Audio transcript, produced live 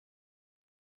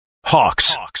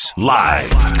Hawks Live.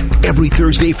 Every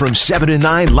Thursday from 7 to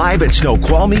 9 live at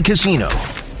Snoqualmie Casino.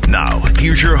 Now,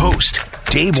 here's your host,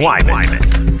 Dave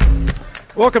Wyman.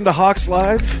 Welcome to Hawks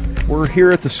Live. We're here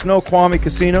at the Snoqualmie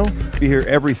Casino. Be here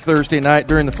every Thursday night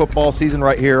during the football season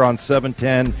right here on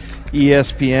 710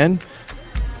 ESPN.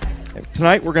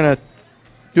 Tonight we're going to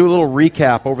do a little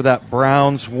recap over that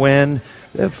Browns win.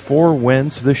 They have 4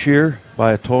 wins this year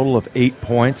by a total of 8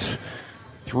 points.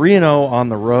 3-0 on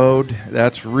the road.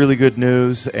 That's really good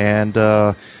news. And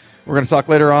we're going to talk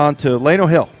later on to Lano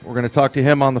Hill. We're going to talk to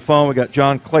him on the phone. We got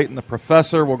John Clayton, the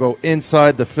professor. We'll go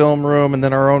inside the film room. And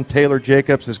then our own Taylor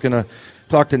Jacobs is going to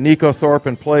talk to Nico Thorpe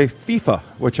and play FIFA,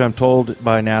 which I'm told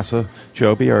by NASA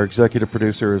Joby, our executive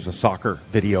producer, is a soccer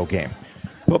video game.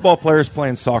 Football players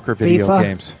playing soccer video FIFA?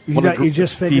 games. You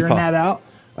just figuring FIFA. that out?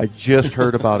 I just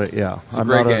heard about it, yeah. It's a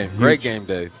great game. Great game,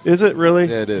 Dave. Is it really?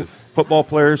 Yeah, it is. Football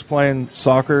players playing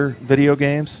soccer video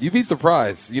games? You'd be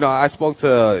surprised. You know, I spoke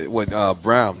to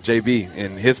Brown, JB,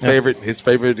 and his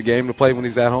favorite game to play when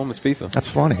he's at home is FIFA. That's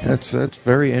funny. That's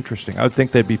very interesting. I would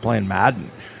think they'd be playing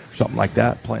Madden or something like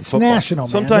that, playing football. It's national,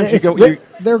 man. Sometimes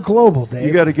they're global, Dave.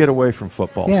 You got to get away from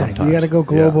football sometimes. You got to go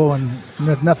global, and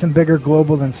nothing bigger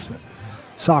global than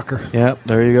soccer. Yeah,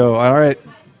 there you go. All right.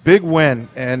 Big win.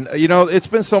 And, you know, it's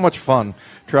been so much fun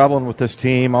traveling with this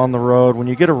team on the road. When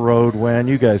you get a road win,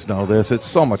 you guys know this, it's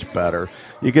so much better.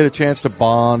 You get a chance to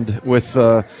bond with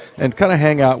and kind of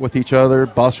hang out with each other,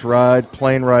 bus ride,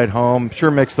 plane ride home. Sure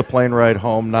makes the plane ride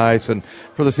home nice. And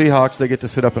for the Seahawks, they get to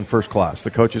sit up in first class. The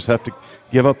coaches have to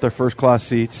give up their first class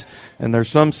seats. And there's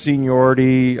some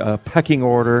seniority, pecking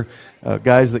order,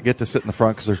 guys that get to sit in the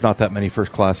front because there's not that many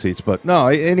first class seats. But no,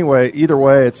 anyway, either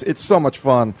way, it's so much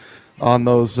fun on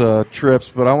those trips.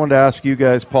 But I wanted to ask you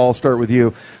guys, Paul, start with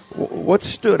you. What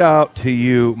stood out to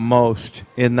you most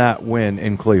in that win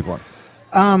in Cleveland?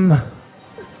 That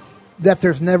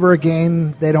there's never a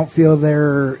game they don't feel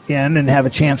they're in and have a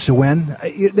chance to win.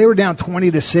 They were down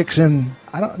 20-6, and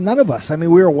none of us. I mean,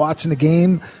 we were watching a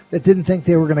game that didn't think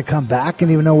they were going to come back,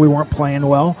 and even though we weren't playing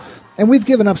well. And we've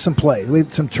given up some plays. We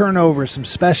had some turnovers, some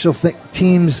special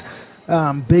teams.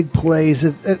 Big plays.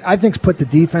 I think it's put the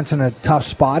defense in a tough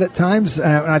spot at times,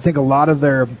 and I think a lot of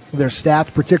their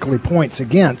stats, particularly points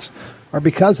against, are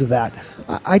because of that.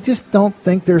 I just don't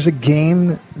think there's a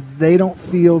game they don't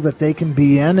feel that they can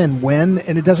be in and win,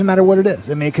 and it doesn't matter what it is.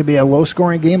 I mean, it could be a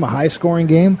low-scoring game, a high-scoring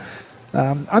game.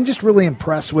 I'm just really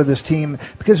impressed with this team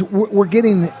because we're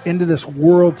getting into this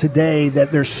world today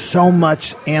that there's so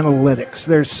much analytics.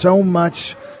 There's so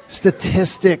much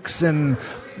statistics and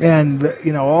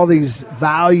you know, all these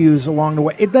values along the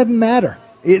way. It doesn't matter.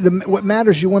 What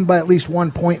matters, you win by at least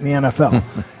 1 point in the NFL.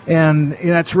 And you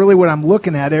know, that's really what I'm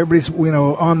looking at. Everybody's, you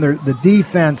know, on the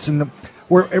defense, and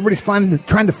where everybody's trying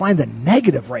to find the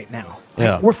negative right now.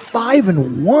 Yeah. We're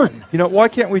 5-1. You know, why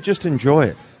can't we just enjoy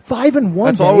it? 5-1.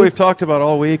 That's all we've talked about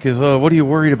all week is, what are you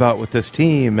worried about with this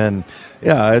team? And,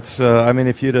 yeah, it's, I mean,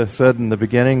 if you'd have said in the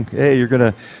beginning, hey, you're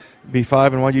going to be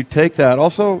 5-1, you'd take that.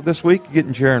 Also, this week,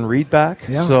 getting Jaron Reed back.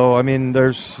 Yeah. So, I mean,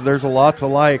 there's a lot to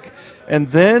like.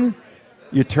 And then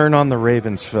you turn on the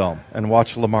Ravens film and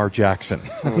watch Lamar Jackson.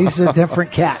 He's a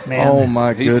different cat, man. Oh,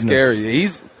 my goodness.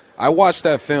 He's scary. I watched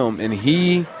that film, and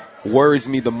he worries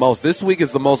me the most. This week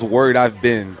is the most worried I've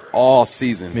been all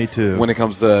season. Me too. When it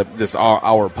comes to just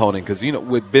our opponent. Because, you know,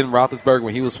 with Ben Roethlisberger,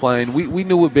 when he was playing, we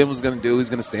knew what Ben was going to do.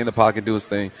 He's going to stay in the pocket, do his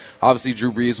thing. Obviously,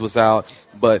 Drew Brees was out.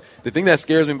 But the thing that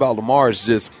scares me about Lamar is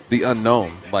just the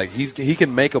unknown. Like, he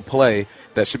can make a play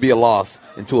that should be a loss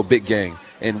into a big game.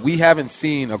 And we haven't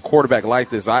seen a quarterback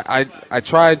like this. I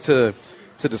tried to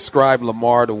describe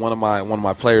Lamar to one of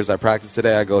my players I practiced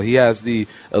today. I go, he has the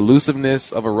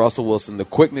elusiveness of a Russell Wilson, the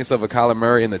quickness of a Kyler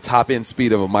Murray, and the top end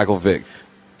speed of a Michael Vick,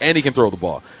 and he can throw the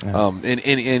ball. Yeah.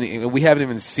 And we haven't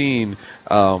even seen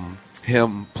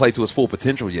him play to his full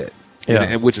potential yet. Yeah.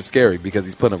 And which is scary because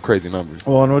he's putting up crazy numbers.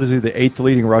 Well, and what is he, the 8th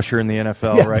leading rusher in the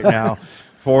NFL right now?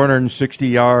 460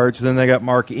 yards. Then they got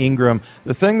Mark Ingram.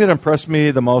 The thing that impressed me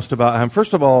the most about him,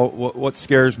 first of all, what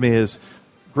scares me is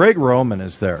Greg Roman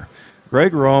is there.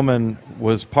 Greg Roman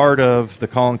was part of the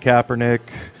Colin Kaepernick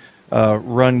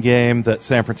run game that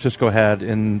San Francisco had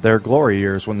in their glory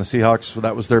years when the Seahawks,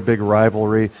 that was their big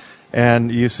rivalry.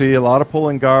 And you see a lot of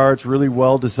pulling guards, really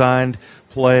well-designed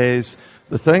plays.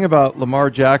 The thing about Lamar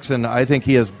Jackson, I think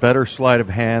he has better sleight of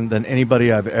hand than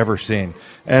anybody I've ever seen.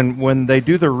 And when they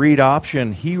do the read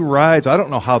option, he rides, I don't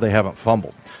know how they haven't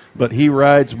fumbled, but he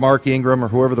rides Mark Ingram or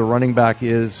whoever the running back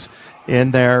is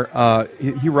in there.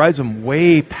 He rides him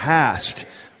way past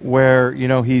where, you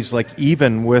know, he's like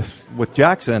even with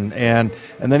Jackson, and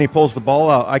then he pulls the ball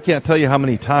out. I can't tell you how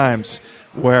many times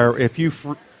where if you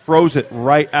froze it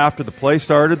right after the play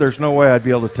started, there's no way I'd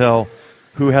be able to tell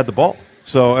who had the ball.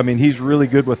 So, I mean, he's really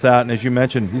good with that. And as you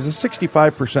mentioned, he's a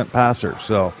 65% passer.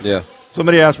 So, yeah.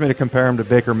 Somebody asked me to compare him to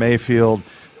Baker Mayfield.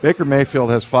 Baker Mayfield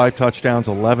has 5 touchdowns,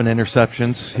 11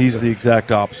 interceptions. He's the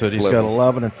exact opposite. He's got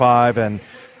 11 and 5,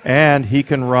 and he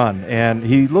can run. And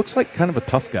he looks like kind of a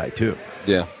tough guy, too.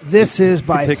 Yeah. This is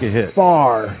by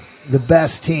far the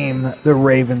best team the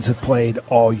Ravens have played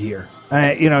all year.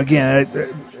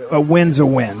 Again, a win's a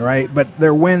win, right? But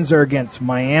their wins are against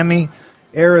Miami,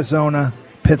 Arizona,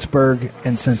 Pittsburgh,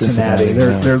 and Cincinnati.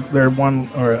 They're one,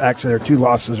 or actually their 2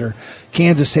 losses are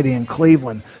Kansas City and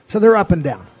Cleveland. So they're up and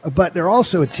down. But they're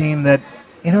also a team that,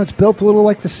 it's built a little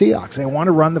like the Seahawks. They want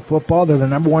to run the football. They're the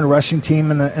number 1 rushing team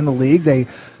in the league.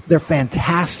 They're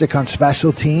fantastic on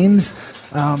special teams.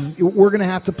 We're going to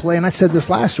have to play, and I said this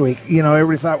last week,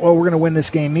 everybody thought, well, we're going to win this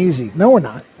game easy. No, we're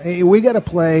not. We got to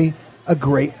play a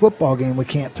great football game. We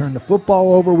can't turn the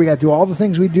football over. We got to do all the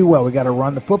things we do well. We got to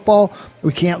run the football.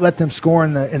 We can't let them score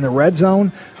in the red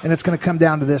zone, and it's going to come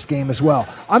down to this game as well.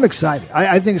 I'm excited.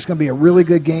 I think it's going to be a really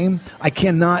good game. I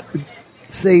cannot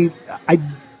say I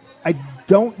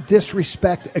don't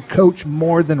disrespect a coach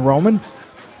more than Roman,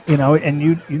 and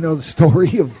you know the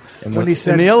story of when he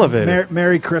said in the elevator,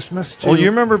 Merry Christmas. Well, you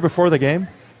remember before the game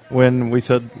when we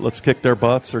said, let's kick their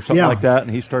butts or something like that, and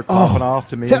he started popping off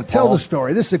to me and Paul. Tell the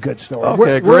story. This is a good story.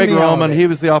 Okay, Greg Roman, he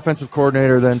was the offensive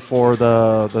coordinator then for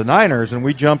the Niners, and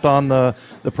we jumped on the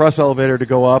press elevator to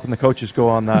go up, and the coaches go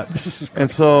on that.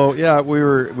 And so,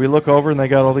 we look over, and they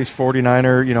got all these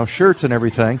 49er, shirts and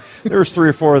everything. There was 3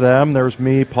 or 4 of them. There was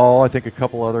me, Paul, I think a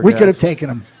couple other guys. We could have taken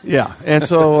them. Yeah, and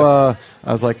so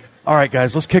I was like, all right,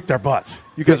 guys, let's kick their butts.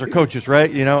 You guys are coaches, right?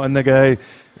 And the guy...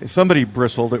 Somebody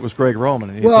bristled. It was Greg Roman.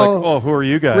 And he's like, oh, who are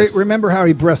you guys? Remember how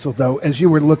he bristled, though, as you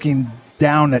were looking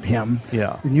down at him.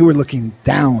 Yeah. And you were looking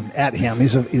down at him.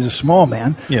 He's a small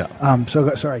man. Yeah.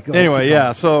 Sorry. Go anyway,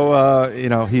 yeah. So,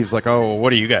 he's like, oh, what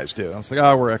do you guys do? I was like,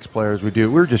 oh, we're ex-players.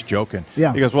 We're just joking.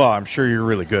 Yeah. He goes, well, I'm sure you're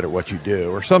really good at what you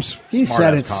do. Or some He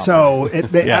said it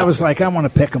comment. I was like, I want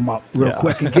to pick him up real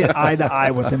quick and get eye to eye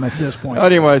with him at this point.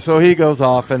 Anyway, so he goes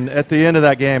off. And at the end of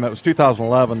that game, it was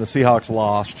 2011, the Seahawks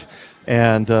lost.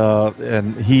 And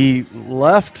he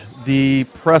left the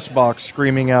press box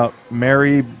screaming out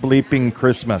 "Merry bleeping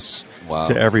Christmas"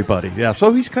 to everybody. Yeah,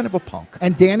 so he's kind of a punk.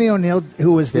 And Danny O'Neill,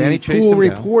 who was the pool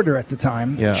reporter at the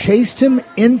time, chased him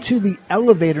into the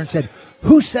elevator and said,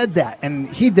 "Who said that?" And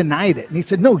he denied it. And he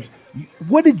said, "No,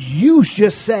 what did you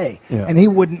just say?" Yeah. And he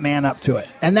wouldn't man up to it.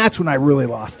 And that's when I really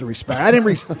lost the respect. I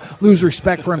didn't lose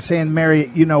respect for him saying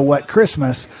 "Merry,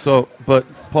 Christmas." So, but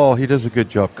Paul, he does a good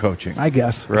job coaching. I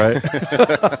guess. Right?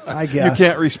 I guess. You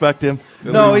can't respect him.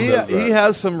 No, he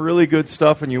has some really good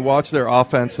stuff, and you watch their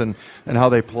offense and how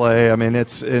they play. I mean,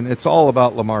 it's all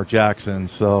about Lamar Jackson.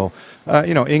 So,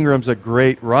 Ingram's a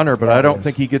great runner, but I don't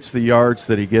think he gets the yards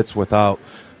that he gets without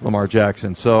Lamar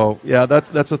Jackson. So, yeah, that's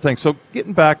the thing. So,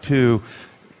 getting back to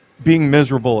being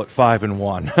miserable at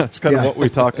 5-1, that's kind of what we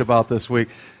talked about this week.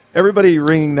 Everybody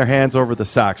wringing their hands over the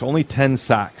sacks. Only 10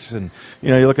 sacks. And,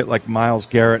 you look at like Myles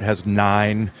Garrett has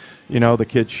 9. The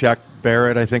kid Shaq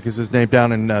Barrett, I think is his name,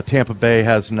 down in Tampa Bay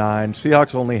has 9.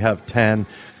 Seahawks only have 10.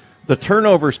 The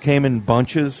turnovers came in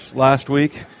bunches last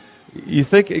week. You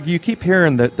keep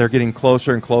hearing that they're getting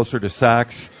closer and closer to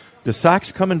sacks. Do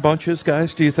sacks come in bunches,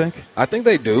 guys, do you think? I think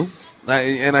they do.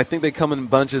 And I think they come in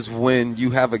bunches when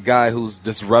you have a guy who's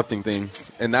disrupting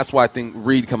things, and that's why I think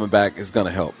Reed coming back is going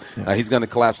to help. Yeah. He's going to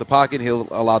collapse the pocket. He'll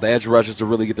allow the edge rushers to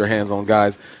really get their hands on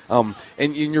guys. And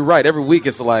you're right. Every week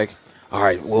it's like, all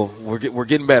right, well, we're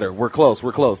getting better. We're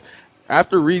close.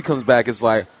 After Reed comes back, it's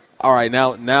like, all right,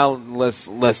 now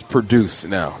let's produce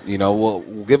now. We'll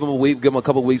give him a week, give him a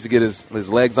couple of weeks to get his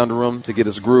legs under him, to get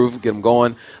his groove, get him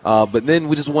going. But then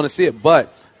we just want to see it.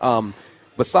 But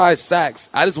besides sacks,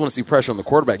 I just want to see pressure on the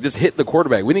quarterback. Just hit the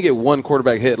quarterback. We didn't get one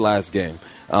quarterback hit last game.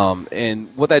 And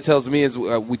what that tells me is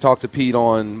we talked to Pete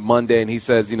on Monday, and he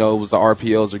says, it was the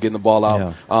RPOs or getting the ball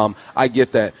out. Yeah. I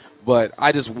get that. But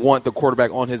I just want the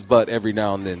quarterback on his butt every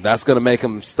now and then. That's going to make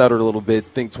him stutter a little bit,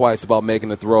 think twice about making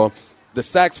the throw. The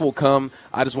sacks will come.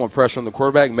 I just want pressure on the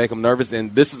quarterback, make him nervous,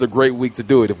 and this is a great week to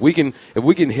do it. If we can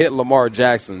hit Lamar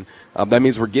Jackson, that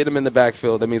means we're getting him in the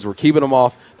backfield. That means we're keeping him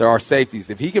off. There are safeties.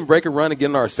 If he can break a run and get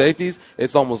in our safeties,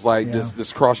 it's almost like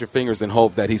just cross your fingers and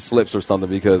hope that he slips or something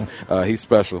because he's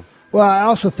special. Well, I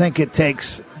also think it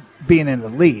takes being in the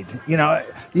lead.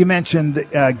 You mentioned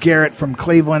Garrett from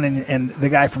Cleveland and the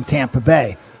guy from Tampa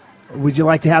Bay. Would you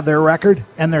like to have their record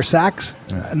and their sacks?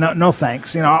 No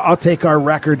thanks. I'll take our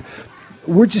record.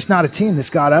 we're just not a team that's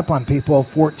got up on people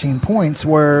 14 points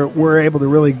where we're able to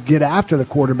really get after the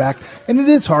quarterback. And it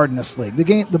is hard in this league.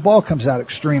 The ball comes out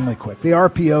extremely quick. The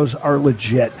RPOs are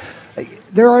legit.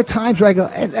 There are times where I go,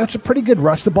 hey, that's a pretty good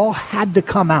rush. The ball had to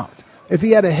come out. If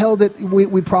he had held it,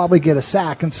 we'd probably get a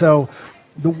sack. And so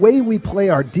the way we play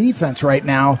our defense right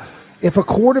now, if a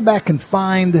quarterback can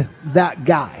find that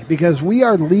guy, because we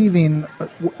are leaving,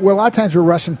 well, a lot of times we're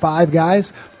rushing 5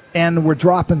 guys, and we're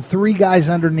dropping 3 guys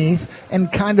underneath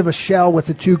and kind of a shell with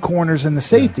the 2 corners and the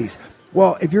safeties.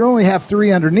 Well, if you only have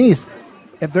 3 underneath,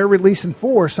 if they're releasing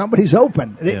 4, somebody's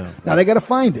open. Now they got to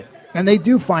find it, and they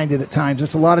do find it at times.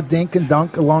 It's a lot of dink and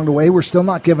dunk along the way. We're still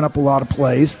not giving up a lot of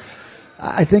plays.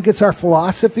 I think it's our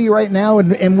philosophy right now,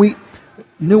 and we –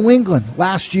 New England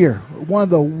last year, one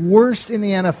of the worst in the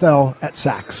NFL at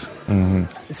sacks.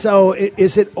 Mm-hmm. So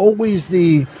is it always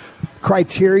the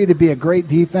criteria to be a great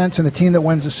defense and a team that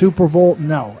wins the Super Bowl?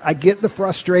 No. I get the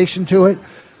frustration to it,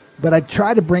 but I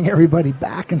try to bring everybody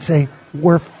back and say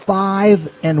we're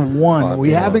 5-1.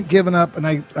 We haven't given up, and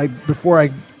I before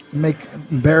I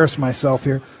embarrass myself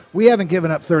here, we haven't given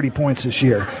up 30 points this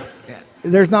year.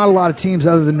 There's not a lot of teams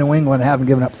other than New England haven't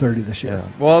given up 30 this year.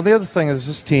 Yeah. Well, the other thing is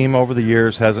this team over the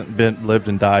years hasn't been lived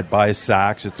and died by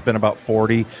sacks. It's been about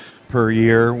 40 per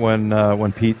year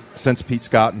since Pete's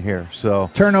gotten here. So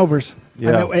turnovers.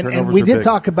 Yeah, and we did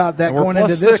talk about that going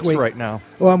into this week right now.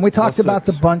 Well, and we talked about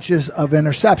the bunches of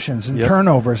interceptions and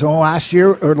turnovers. Well,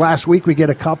 last week we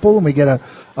get a couple and we get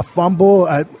a fumble.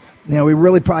 We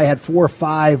really probably had 4 or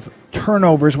 5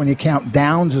 turnovers when you count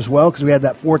downs as well, because we had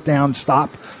that 4th down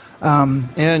stop.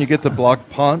 And you get the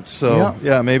blocked punt, so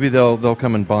maybe they'll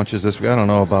come in bunches this week. I don't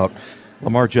know about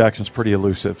Lamar Jackson's pretty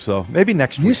elusive, so maybe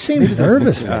next week. You seem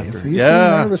nervous, Dave. You seem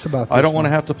nervous about this. I don't want to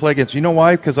have to play against. You know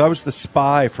why? Because I was the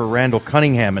spy for Randall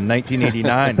Cunningham in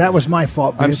 1989. That was my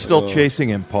fault, dude. I'm still chasing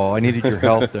him, Paul. I needed your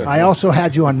help there. I also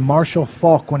had you on Marshall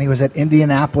Faulk when he was at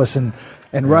Indianapolis, and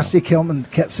Rusty Kilman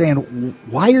kept saying,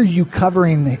 "Why are you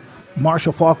covering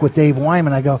Marshall Faulk with Dave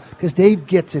Wyman?" I go, because Dave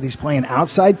gets it. He's playing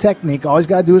outside technique. All he's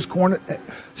got to do is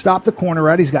stop the corner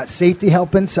right. He's got safety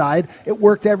help inside. It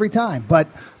worked every time. But,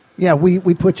 yeah, we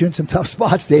put you in some tough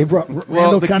spots, Dave.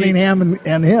 Randall Cunningham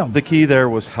and him. The key there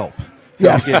was help.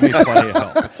 Yes. Gave me plenty of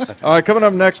help. All right, coming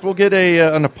up next, we'll get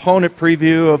an opponent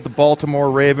preview of the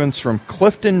Baltimore Ravens from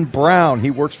Clifton Brown.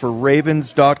 He works for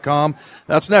Ravens.com.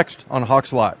 That's next on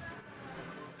Hawks Live.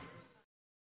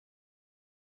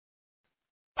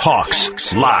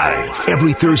 Hawks Live,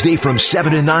 every Thursday from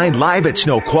 7 to 9, live at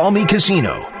Snoqualmie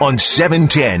Casino on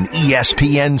 710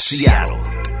 ESPN Seattle.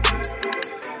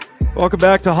 Welcome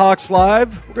back to Hawks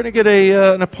Live. We're going to get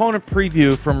an opponent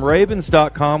preview from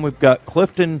Ravens.com. We've got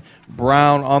Clifton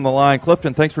Brown on the line.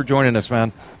 Clifton, thanks for joining us,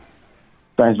 man.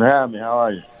 Thanks for having me. How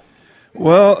are you?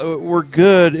 Well, we're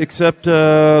good, except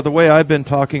the way I've been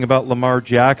talking about Lamar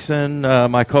Jackson.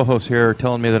 My co-hosts here are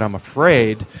telling me that I'm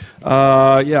afraid.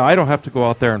 I don't have to go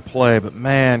out there and play, but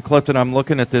man, Clifton, I'm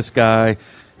looking at this guy.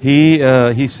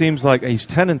 He seems like he's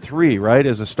 10-3, right,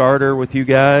 as a starter with you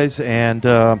guys,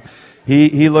 and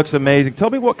he looks amazing. Tell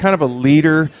me what kind of a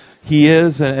leader he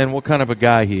is and what kind of a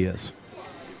guy he is.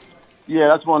 Yeah,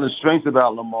 that's one of the strengths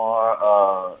about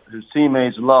Lamar. His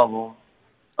teammates love him.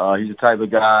 He's the type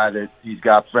of guy that he's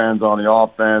got friends on the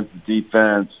offense, the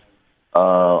defense.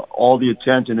 All the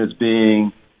attention is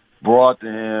being brought to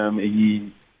him.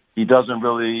 He doesn't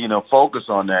really, focus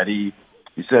on that. He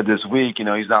said this week,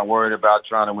 he's not worried about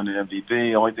trying to win the MVP.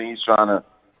 The only thing he's trying to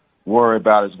worry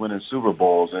about is winning Super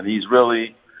Bowls. And he's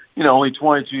really, only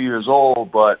 22 years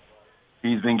old, but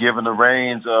he's been given the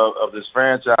reins of this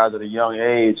franchise at a young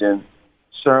age. And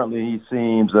certainly he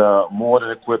seems more than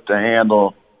equipped to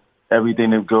handle everything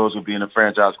that goes with being a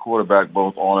franchise quarterback,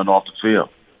 both on and off the field.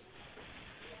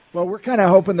 Well, we're kind of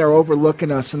hoping they're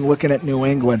overlooking us and looking at New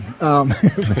England,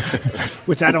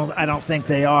 which I don't think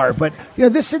they are. But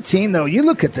this is a team, though. You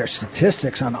look at their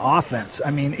statistics on offense.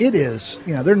 I mean, it is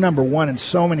they're number one in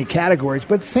so many categories,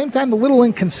 but at the same time, a little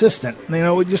inconsistent.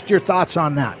 Just your thoughts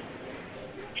on that.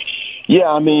 Yeah,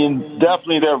 I mean,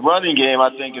 definitely their running game, I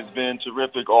think, has been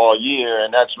terrific all year,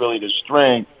 and that's really the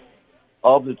strength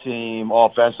of the team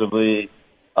offensively.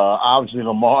 Obviously,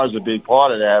 Lamar's a big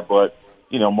part of that, but,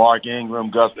 Mark Ingram,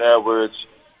 Gus Edwards,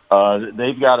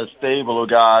 they've got a stable of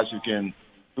guys who can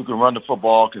run the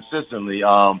football consistently.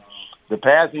 The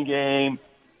passing game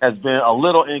has been a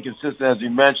little inconsistent, as you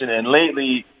mentioned, and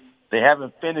lately they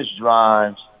haven't finished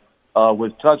drives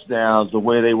with touchdowns the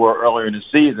way they were earlier in the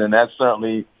season. That's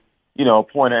certainly, a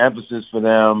point of emphasis for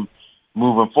them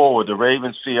moving forward. The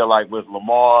Ravens feel like with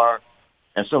Lamar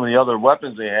and some of the other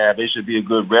weapons they have, they should be a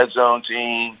good red zone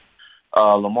team.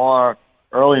 Lamar,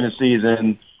 early in the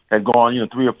season, had gone,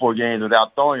 3 or 4 games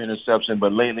without throwing an interception,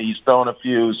 but lately he's thrown a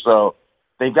few. So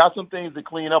they've got some things to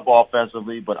clean up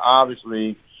offensively, but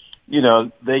obviously,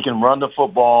 they can run the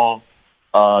football.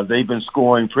 They've been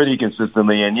scoring pretty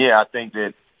consistently. And, I think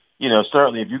that,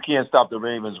 certainly if you can't stop the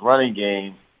Ravens' running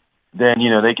game, then,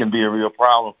 they can be a real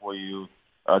problem for you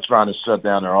trying to shut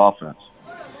down their offense.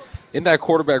 In that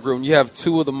quarterback room, you have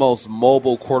two of the most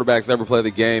mobile quarterbacks ever play the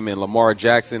game in Lamar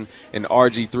Jackson and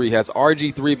RG3. Has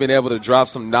RG3 been able to drop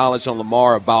some knowledge on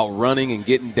Lamar about running and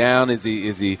getting down? Is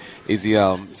he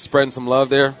spreading some love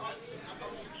there?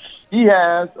 He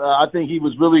has. I think he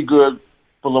was really good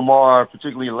for Lamar,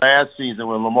 particularly last season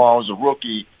when Lamar was a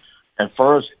rookie and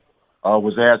first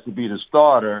was asked to be the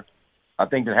starter. I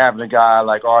think that having a guy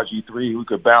like RG3 who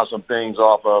could bounce some things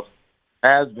off of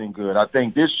has been good. I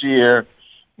think this year,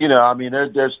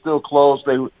 they're still close.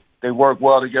 They work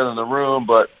well together in the room,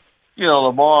 but,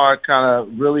 Lamar kind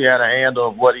of really had a handle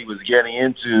of what he was getting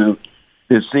into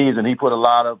this season. He put a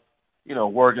lot of,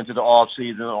 work into the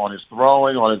offseason on his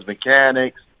throwing, on his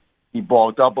mechanics. He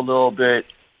bulked up a little bit.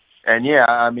 And,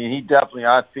 he definitely,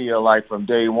 I feel like from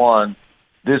day one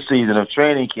this season of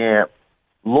training camp,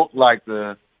 looked like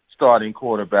the starting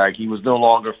quarterback. He was no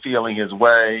longer feeling his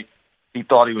way. He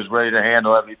thought he was ready to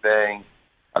handle everything.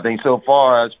 I think so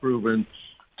far it's proven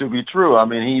to be true.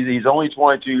 He's only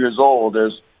 22 years old.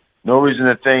 There's no reason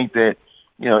to think that,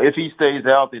 if he stays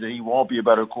healthy, that he won't be a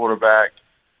better quarterback,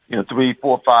 3,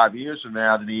 4, 5 years from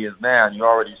now than he is now. And you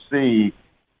already see,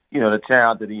 the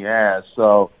talent that he has.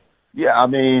 So,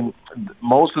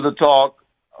 most of the talk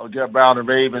about the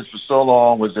Ravens for so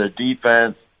long was their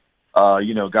defense.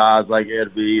 Guys like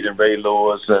Ed Reed and Ray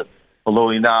Lewis,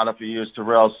 Haloti Ngata for years,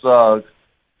 Terrell Suggs.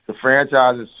 The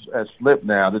franchise has flipped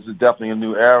now. This is definitely a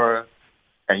new era.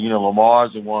 And,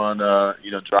 Lamar's the one,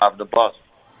 driving the bus.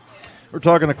 We're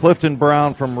talking to Clifton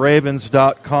Brown from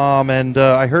Ravens.com. And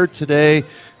I heard today,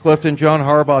 Clifton, John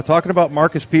Harbaugh talking about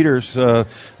Marcus Peters, a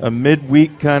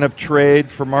midweek kind of trade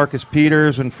for Marcus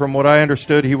Peters. And from what I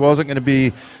understood, he wasn't going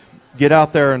to get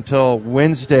out there until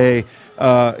Wednesday.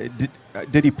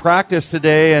 Did he practice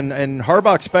today? And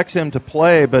Harbaugh expects him to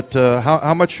play, but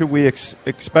how much should we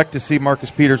expect to see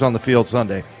Marcus Peters on the field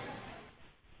Sunday?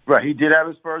 Right. He did have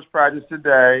his first practice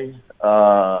today.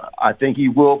 I think he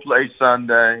will play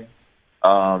Sunday.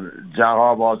 John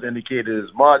Harbaugh's indicated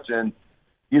as much. And,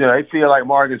 they feel like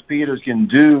Marcus Peters can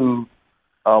do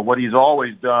what he's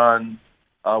always done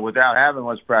without having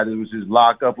much practice, which is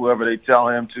lock up whoever they tell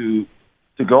him to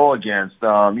go against.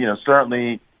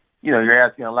 Certainly, you're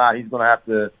asking a lot. He's going to have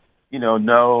to,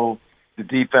 know the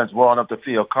defense well enough to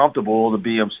feel comfortable to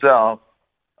be himself.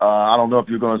 I don't know if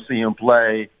you're going to see him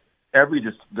play every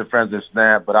defensive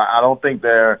snap, but I don't think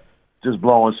they're just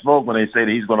blowing smoke when they say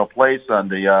that he's going to play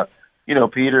Sunday.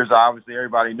 Peters, obviously,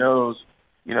 everybody knows,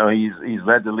 he's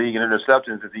led the league in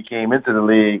interceptions as he came into the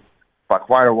league by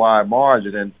quite a wide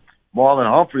margin. And Marlon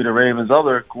Humphrey, the Ravens'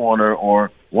 other corner,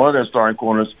 or one of their starting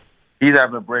corners, he's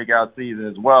having a breakout season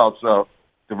as well. So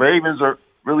the Ravens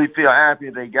really feel happy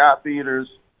they got Peters.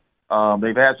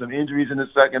 They've had some injuries in the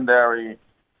secondary.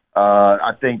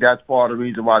 I think that's part of the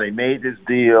reason why they made this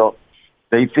deal.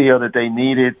 They feel that they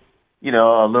needed,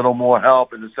 a little more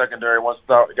help in the secondary once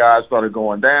guys started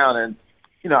going down. And,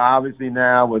 obviously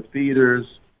now with Peters,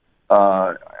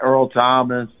 Earl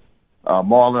Thomas,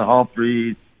 Marlon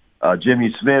Humphrey,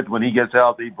 Jimmy Smith, when he gets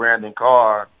healthy, Brandon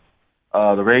Carr,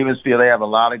 the Ravens feel they have a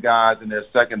lot of guys in their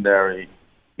secondary,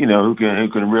 who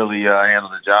can really handle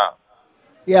the job.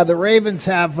 Yeah, the Ravens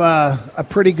have a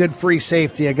pretty good free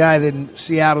safety, a guy in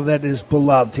Seattle that is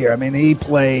beloved here. He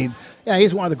played. Yeah,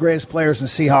 he's one of the greatest players in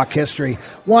Seahawk history.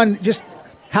 Just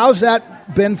how's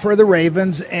that been for the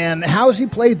Ravens, and how's he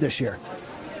played this year?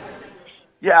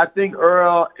 Yeah, I think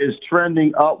Earl is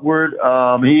trending upward.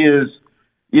 He is,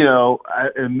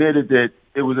 admitted that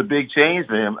it was a big change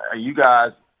for him. You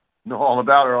guys know all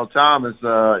about Earl Thomas.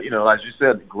 As you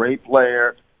said, great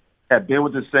player, had been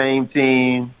with the same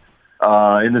team,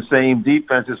 in the same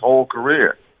defense his whole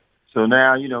career. So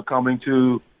now, coming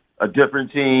to a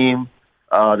different team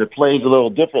that plays a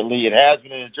little differently, it has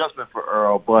been an adjustment for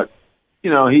Earl. But,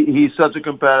 he's such a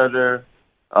competitor.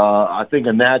 I think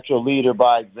a natural leader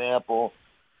by example.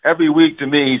 Every week to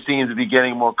me, he seems to be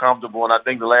getting more comfortable. And I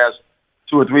think the last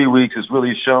 2 or 3 weeks has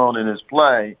really shown in his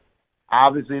play.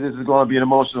 Obviously, this is going to be an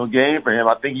emotional game for him.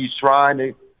 I think he's trying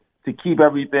to keep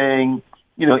everything,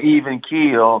 even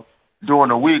keel during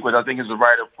the week, which I think is the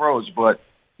right approach. But,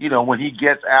 when he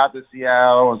gets out to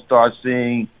Seattle and starts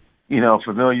seeing,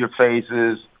 familiar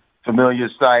faces, familiar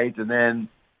sights, and then,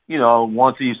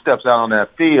 once he steps out on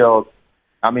that field,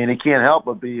 it can't help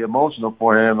but be emotional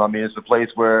for him. It's a place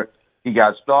where he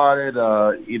got started,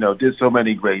 did so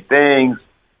many great things,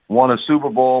 won a Super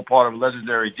Bowl, part of a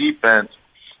legendary defense.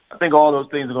 I think all those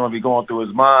things are going to be going through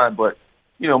his mind. But,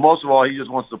 most of all, he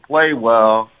just wants to play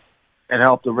well and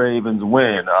help the Ravens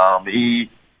win. He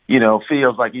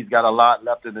feels like he's got a lot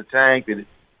left in the tank, and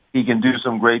he can do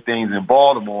some great things in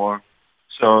Baltimore.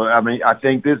 So, I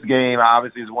think this game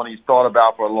obviously is one he's thought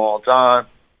about for a long time,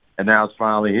 and now it's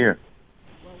finally here.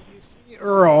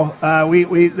 Earl,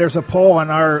 there's a poll on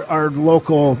our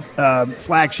local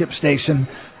flagship station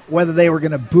whether they were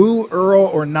going to boo Earl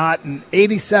or not, and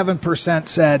 87%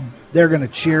 said they're going to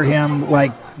cheer him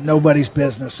like nobody's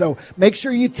business. So make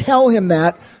sure you tell him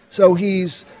that so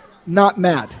he's not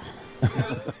mad.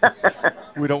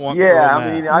 We don't want. Yeah,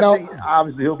 I think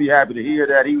obviously he'll be happy to hear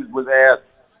that. He was asked,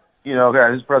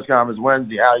 at his press conference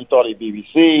Wednesday how he thought he'd be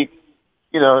received.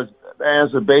 His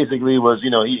answer basically was,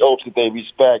 he hopes that they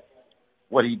respect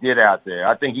what he did out there.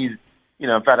 I think he's,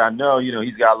 in fact, I know,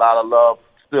 he's got a lot of love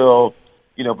still,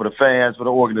 for the fans, for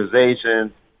the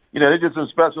organization. They did some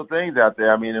special things out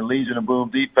there. In Legion of Boom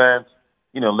defense,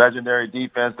 legendary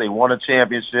defense. They won a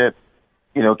championship,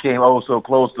 came so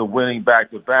close to winning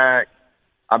back-to-back.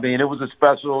 It was a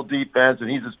special defense, and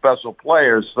he's a special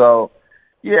player. So,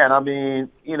 yeah, and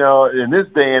in this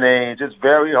day and age, it's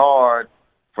very hard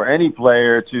for any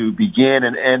player to begin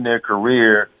and end their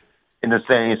career in the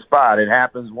same spot. It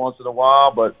happens once in a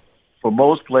while, but for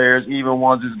most players, even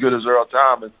ones as good as Earl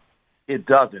Thomas, it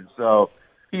doesn't. So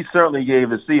he certainly gave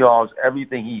the Seahawks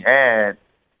everything he had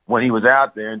when he was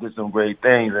out there and did some great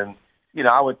things. And,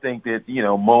 I would think that,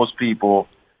 most people,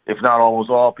 if not almost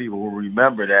all people, will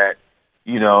remember that,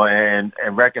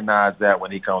 and recognize that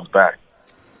when he comes back.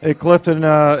 Hey, Clifton,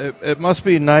 it must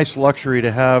be a nice luxury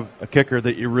to have a kicker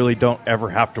that you really don't ever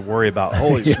have to worry about.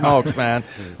 Holy smokes, man.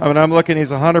 I'm looking, he's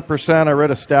 100%. I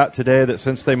read a stat today that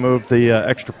since they moved the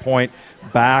extra point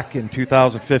back in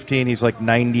 2015, he's like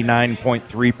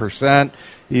 99.3%.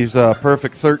 He's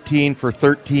perfect 13 for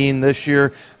 13 this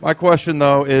year. My question,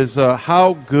 though, is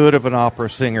how good of an opera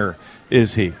singer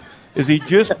is he? Is he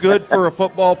just good for a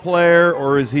football player,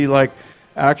 or is he like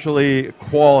actually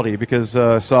quality, because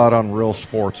I saw it on Real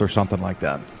Sports or something like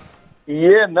that?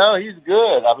 Yeah, no, he's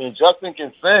good. Justin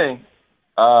can sing.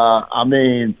 I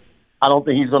don't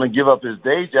think he's going to give up his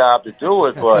day job to do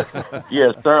it, but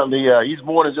yeah, certainly he's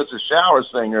more than just a shower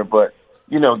singer. But,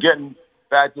 getting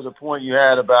back to the point you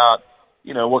had about,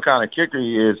 what kind of kicker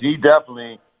he is, he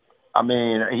definitely,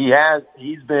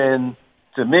 he's been,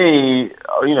 to me,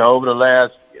 over the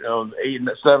last, 7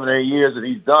 or 8 years that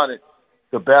he's done it,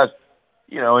 the best,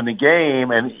 in the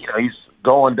game, and, he's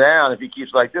going down. If he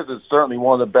keeps like this, it's certainly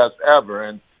one of the best ever.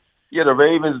 And, yeah, the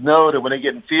Ravens know that when they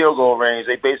get in field goal range,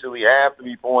 they basically have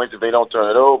 3 points if they don't turn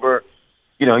it over.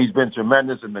 He's been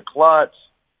tremendous in the clutch,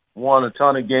 won a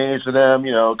ton of games for them,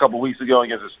 a couple of weeks ago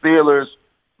against the Steelers,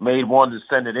 made one to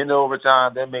send it into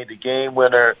overtime, then made the game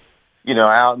winner,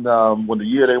 out in when the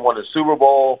year they won the Super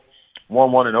Bowl,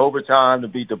 won one in overtime to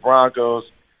beat the Broncos.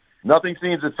 Nothing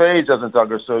seems to phase Justin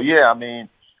Tucker. So, yeah,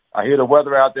 I hear the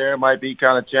weather out there might be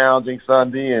kind of challenging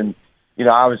Sunday, and,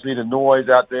 obviously the noise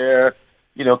out there,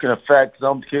 can affect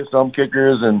some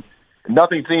kickers, and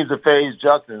nothing seems to phase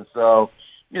Justin. So,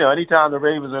 anytime the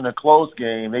Ravens are in a close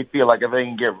game, they feel like if they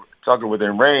can get Tucker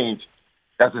within range,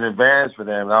 that's an advantage for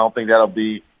them. And I don't think that'll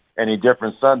be any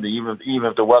different Sunday, even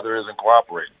if the weather isn't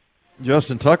cooperating.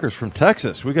 Justin Tucker's from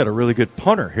Texas. We got a really good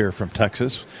punter here from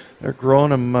Texas. They're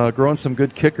growing some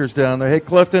good kickers down there. Hey,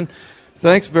 Clifton,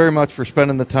 thanks very much for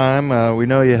spending the time. We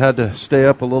know you had to stay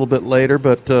up a little bit later,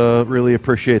 but really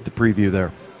appreciate the preview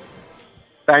there.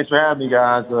 Thanks for having me,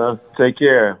 guys. Take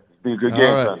care. Be a good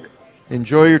game Sunday.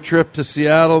 Enjoy your trip to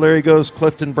Seattle. There he goes,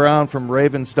 Clifton Brown from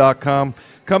Ravens.com.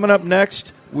 Coming up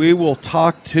next, we will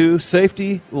talk to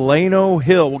safety Lano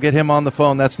Hill. We'll get him on the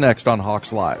phone. That's next on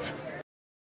Hawks Live.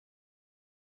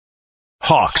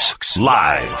 Hawks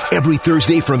Live. Every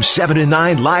Thursday from 7 to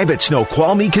 9 live at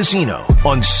Snoqualmie Casino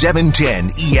on 710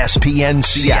 ESPN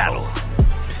Seattle.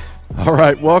 All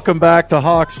right, welcome back to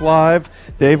Hawks Live.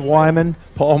 Dave Wyman,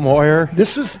 Paul Moyer,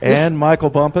 and Michael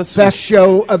Bumpus. Best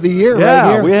show of the year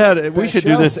right here. We should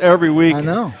do this every week. I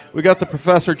know. We got the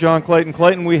professor, John Clayton.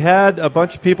 Clayton, we had a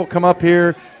bunch of people come up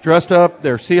here dressed up.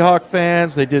 They're Seahawk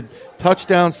fans. They did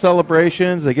touchdown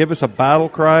celebrations. They gave us a battle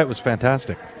cry. It was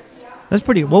fantastic. That's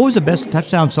pretty. What was the best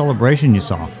touchdown celebration you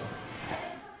saw?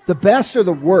 The best or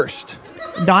the worst?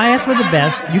 No, I asked for the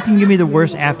best. You can give me the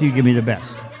worst after you give me the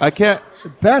best. I can't. The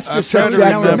best is trying to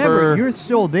Now remember, you're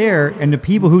still there, and the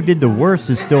people who did the worst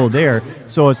is still there.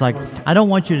 So it's like, I don't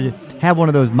want you have one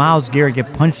of those Myles Garrett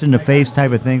get punched in the face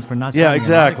type of things for not. Yeah, signing an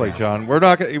exactly, autograph. John.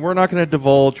 We're not going to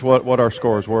divulge what our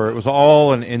scores were. It was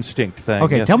all an instinct thing.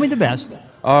 Okay, Yes. tell me the best.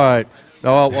 All right.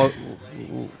 No, well,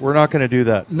 we're not going to do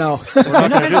that. No. We're not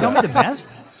going to do Tell me that. the best.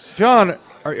 John,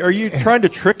 are you trying to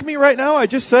trick me right now? I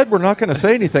just said we're not going to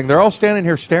say anything. They're all standing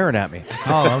here staring at me.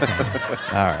 Oh, okay.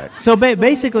 All right. So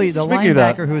basically, the Speaking of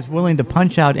that- linebacker who's willing to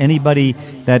punch out anybody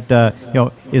that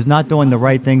is not doing the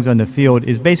right things on the field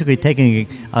is basically taking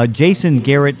a Jason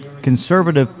Garrett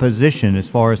conservative position as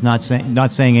far as not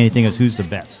saying anything as who's the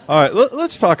best. All right,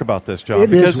 let's talk about this, John.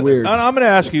 It is because weird. I'm going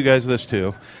to ask you guys this,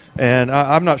 too. And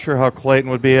I'm not sure how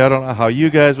Clayton would be. I don't know how you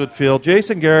guys would feel.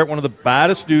 Jason Garrett, one of the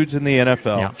baddest dudes in the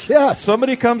NFL. Yeah. Yes.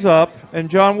 Somebody comes up, and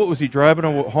John, what was he, driving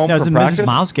home This from is practice?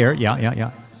 Myles Garrett.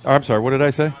 Yeah. Oh, I'm sorry, what did I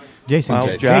say? Jason Myles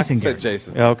Garrett. Jack? Jason Said Garrett.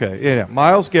 Jason. Yeah, okay. Yeah.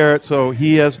 Myles Garrett, so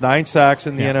he has 9 sacks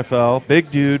in the NFL.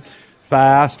 Big dude,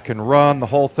 fast, can run, the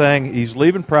whole thing. He's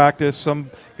leaving practice.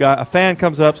 A fan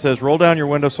comes up, says, roll down your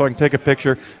window so I can take a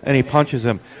picture, and he punches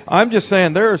him. I'm just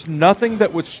saying there is nothing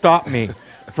that would stop me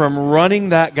from running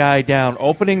that guy down,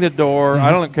 opening the door.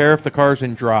 I don't care if the car's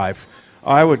in drive.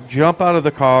 I would jump out of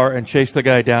the car and chase the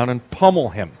guy down and pummel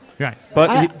him. Right.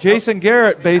 But Jason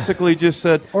Garrett basically just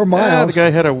said, Or Myles. the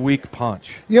guy had a weak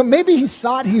punch. Maybe he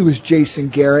thought he was Jason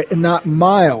Garrett and not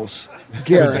Myles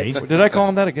Garrett. Did I call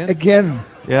him that again? Again,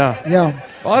 Yeah. yeah.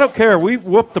 Well, I don't care. We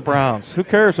whooped the Browns. Who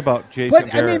cares about Jason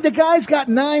But, Garrett? I mean, the guy's got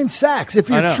 9 sacks.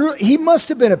 If I you're know. true, he must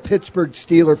have been a Pittsburgh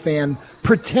Steeler fan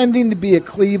pretending to be a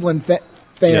Cleveland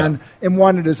fan and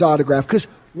wanted his autograph. Because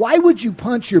why would you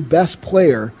punch your best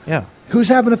player Yeah. who's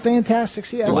having a fantastic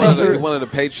season? He wanted a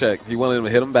paycheck. He wanted him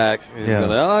to hit him back. He's Yeah.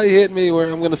 gonna, he hit me.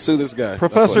 I'm going to sue this guy. That's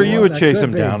Professor, what he you wanted. would chase could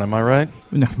him be. down. Am I right?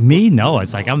 No, me, no.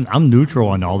 It's like I'm neutral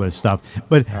on all this stuff.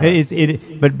 But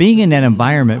but being in that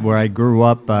environment where I grew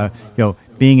up,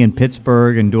 being in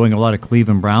Pittsburgh and doing a lot of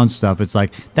Cleveland Brown stuff, it's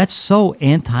like that's so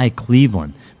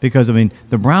anti-Cleveland because I mean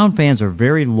the Brown fans are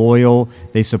very loyal.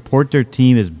 They support their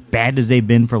team as bad as they've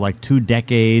been for like 2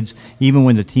 decades, even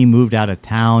when the team moved out of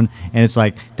town. And it's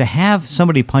like to have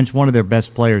somebody punch one of their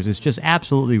best players is just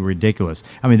absolutely ridiculous.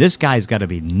 I mean, this guy's got to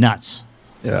be nuts.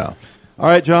 Yeah. All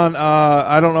right, John.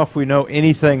 I don't know if we know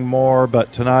anything more,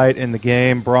 but tonight in the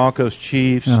game, Broncos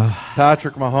Chiefs,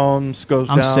 Patrick Mahomes goes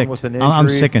I'm down sick. with an injury. I'm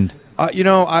sickened.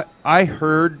 I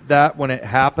heard that when it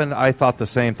happened. I thought the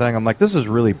same thing. I'm like, this is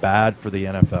really bad for the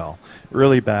NFL,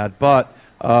 really bad. But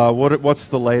what's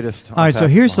the latest? on All right, so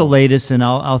Patrick here's the Mahomes? latest, and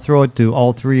I'll throw it to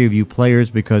all 3 of you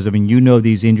players because, I mean, you know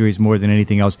these injuries more than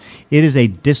anything else. It is a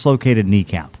dislocated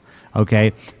kneecap.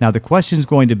 Okay. Now the question is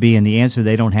going to be, and the answer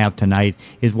they don't have tonight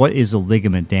is what is the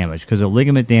ligament damage? Because the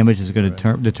ligament damage is going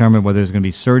to determine whether there's going to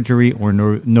be surgery or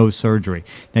no surgery.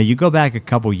 Now you go back a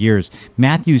couple years.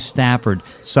 Matthew Stafford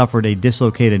suffered a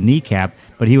dislocated kneecap,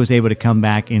 but he was able to come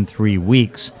back in 3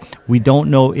 weeks. We don't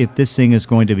know if this thing is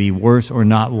going to be worse or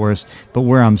not worse. But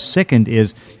where I'm sickened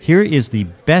is here is the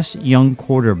best young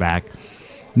quarterback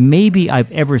maybe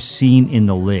I've ever seen in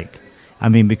the league. I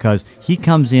mean, because he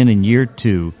comes in year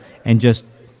 2 and just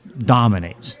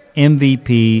dominates.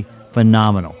 MVP,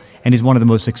 phenomenal. And he's one of the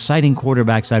most exciting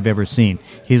quarterbacks I've ever seen.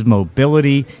 His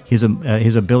mobility, his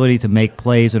ability to make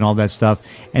plays and all that stuff.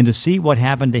 And to see what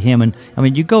happened to him. And, I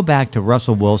mean, you go back to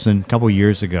Russell Wilson a couple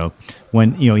years ago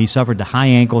when, he suffered the high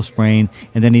ankle sprain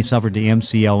and then he suffered the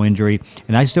MCL injury.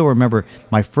 And I still remember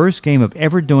my first game of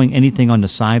ever doing anything on the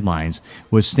sidelines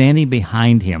was standing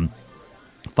behind him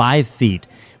 5 feet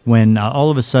when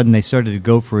all of a sudden they started to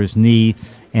go for his knee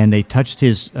and they touched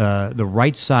the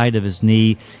right side of his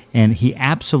knee, and he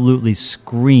absolutely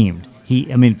screamed.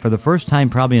 For the first time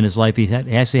probably in his life, he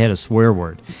actually had a swear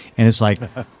word, and it's like,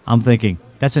 I'm thinking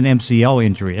that's an MCL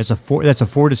injury. That's a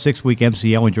 4 to 6 week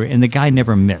MCL injury, and the guy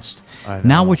never missed.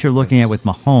 Now what you're looking at with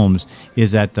Mahomes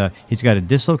is that he's got a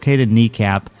dislocated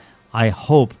kneecap. I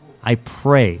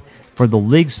pray. For the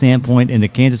league standpoint and the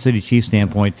Kansas City Chiefs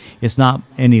standpoint, it's not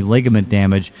any ligament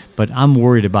damage, but I'm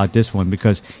worried about this one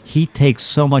because he takes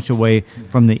so much away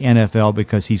from the NFL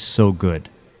because he's so good.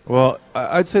 Well,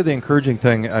 I'd say the encouraging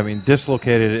thing,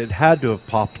 dislocated, it had to have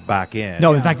popped back in.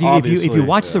 No, in fact, if you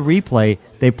watch the replay,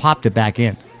 they popped it back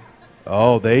in.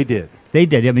 Oh, they did. They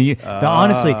did.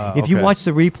 Honestly, if you okay. watch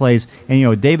the replays,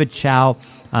 and David Chow,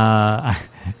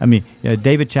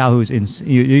 David Chow, who's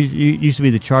used to be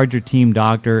the Charger team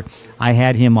doctor. I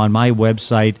had him on my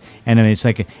website, and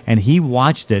and he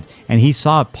watched it, and he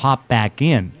saw it pop back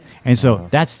in, and so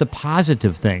that's the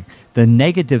positive thing. The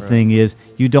negative thing is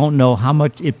you don't know how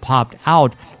much it popped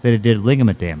out that it did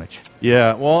ligament damage.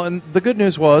 Yeah, well, and the good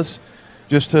news was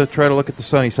just to try to look at the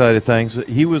sunny side of things,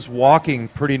 he was walking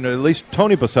at least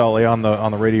Tony Boselli on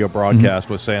the radio broadcast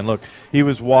was saying, look, he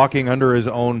was walking under his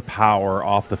own power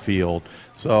off the field.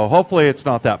 So hopefully it's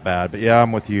not that bad. But yeah,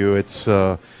 I'm with you. It's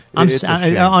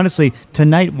honestly,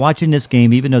 tonight watching this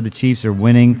game, even though the Chiefs are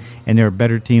winning and they're a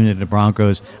better team than the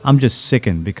Broncos, I'm just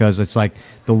sickened because it's like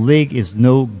the league is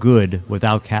no good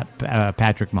without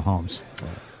Patrick Mahomes.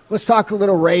 Let's talk a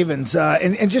little Ravens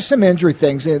and just some injury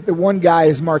things. The one guy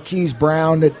is Marquise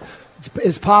Brown that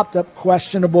is popped up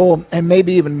questionable and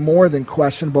maybe even more than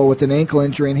questionable with an ankle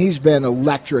injury, and he's been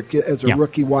electric as a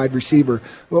rookie wide receiver.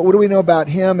 What do we know about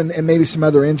him and maybe some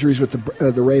other injuries with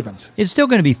the Ravens? It's still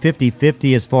going to be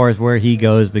 50-50 as far as where he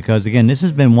goes because, again, this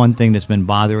has been one thing that's been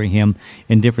bothering him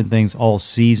in different things all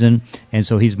season, and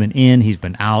so he's been in, he's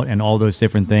been out, and all those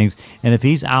different things. And if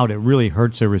he's out, it really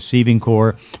hurts the receiving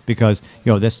core because,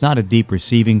 that's not a deep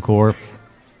receiving core.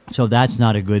 So that's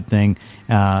not a good thing.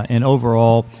 And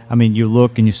overall, you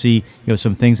look and you see,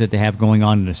 some things that they have going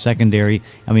on in the secondary.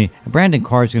 Brandon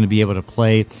Carr is going to be able to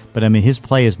play, but his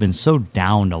play has been so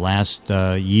down the last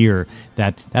year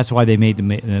that's why they made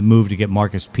the move to get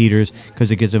Marcus Peters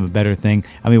because it gives them a better thing.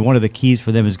 One of the keys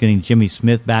for them is getting Jimmy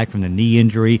Smith back from the knee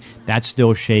injury. That's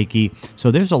still shaky.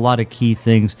 So there's a lot of key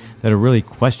things that are really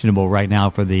questionable right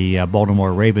now for the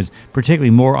Baltimore Ravens,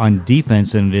 particularly more on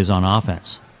defense than it is on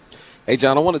offense. Hey,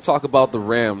 John, I want to talk about the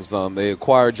Rams. They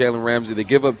acquired Jalen Ramsey. They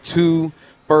give up 2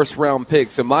 first-round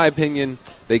picks. In my opinion,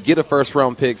 they get a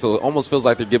first-round pick, so it almost feels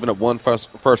like they're giving up one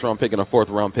first-round pick and a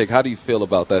fourth-round pick. How do you feel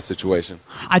about that situation?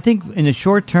 I think in the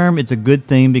short term, it's a good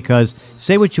thing because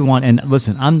say what you want, and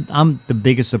listen, I'm the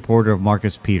biggest supporter of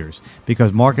Marcus Peters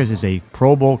because Marcus is a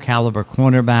Pro Bowl caliber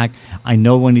cornerback. I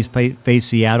know when he's faced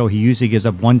Seattle, he usually gives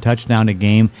up 1 touchdown a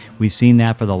game. We've seen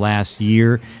that for the last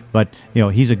year. But,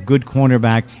 he's a good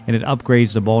cornerback, and it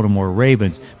upgrades the Baltimore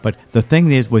Ravens. But the thing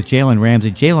is with Jalen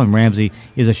Ramsey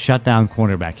is a shutdown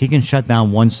cornerback. He can shut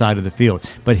down one side of the field.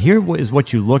 But here is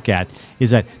what you look at, is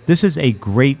that this is a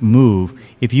great move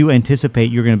if you anticipate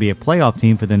you're going to be a playoff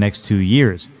team for the next 2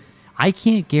 years. I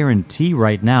can't guarantee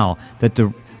right now that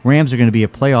the Rams are going to be a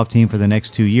playoff team for the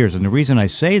next 2 years. And the reason I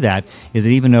say that is that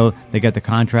even though they got the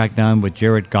contract done with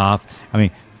Jared Goff,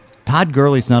 Todd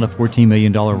Gurley's not a $14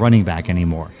 million running back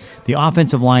anymore. The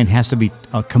offensive line has to be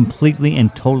completely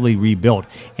and totally rebuilt.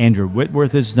 Andrew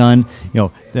Whitworth is done.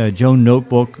 The Joe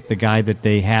Notebook, the guy that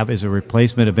they have as a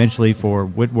replacement eventually for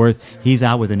Whitworth, he's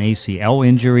out with an ACL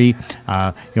injury.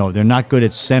 They're not good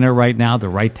at center right now. The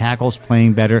right tackle's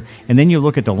playing better. And then you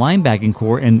look at the linebacking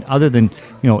core, and other than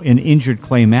an injured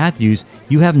Clay Matthews,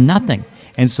 you have nothing.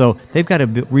 And so they've got to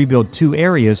rebuild 2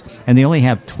 areas, and they only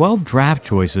have 12 draft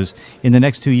choices in the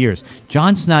next 2 years.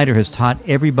 John Snyder has taught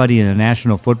everybody in the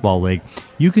National Football League,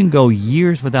 you can go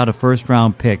years without a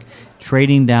first-round pick,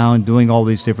 trading down, doing all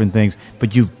these different things,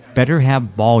 but you better have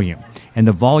volume. And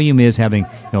the volume is having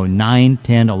 9,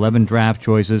 10, 11 draft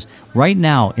choices. Right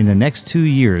now, in the next 2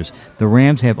 years, the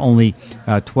Rams have only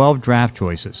 12 draft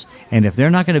choices. And if they're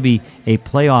not going to be a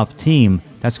playoff team,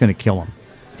 that's going to kill them.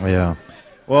 Yeah.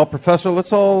 Well, Professor,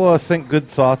 let's all think good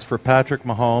thoughts for Patrick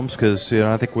Mahomes because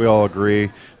I think we all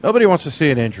agree nobody wants to see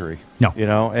an injury.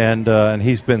 No, and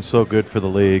he's been so good for the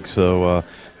league. So,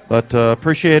 but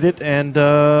appreciate it, and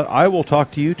I will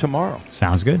talk to you tomorrow.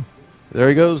 Sounds good. There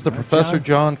he goes, the Professor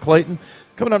John Clayton.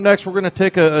 Coming up next, we're going to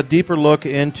take a deeper look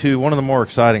into one of the more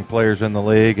exciting players in the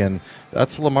league, and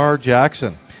that's Lamar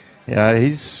Jackson. Yeah,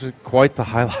 he's quite the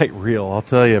highlight reel, I'll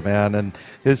tell you, man. And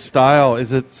his style,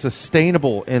 is it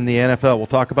sustainable in the NFL? We'll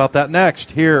talk about that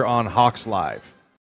next here on Hawks Live.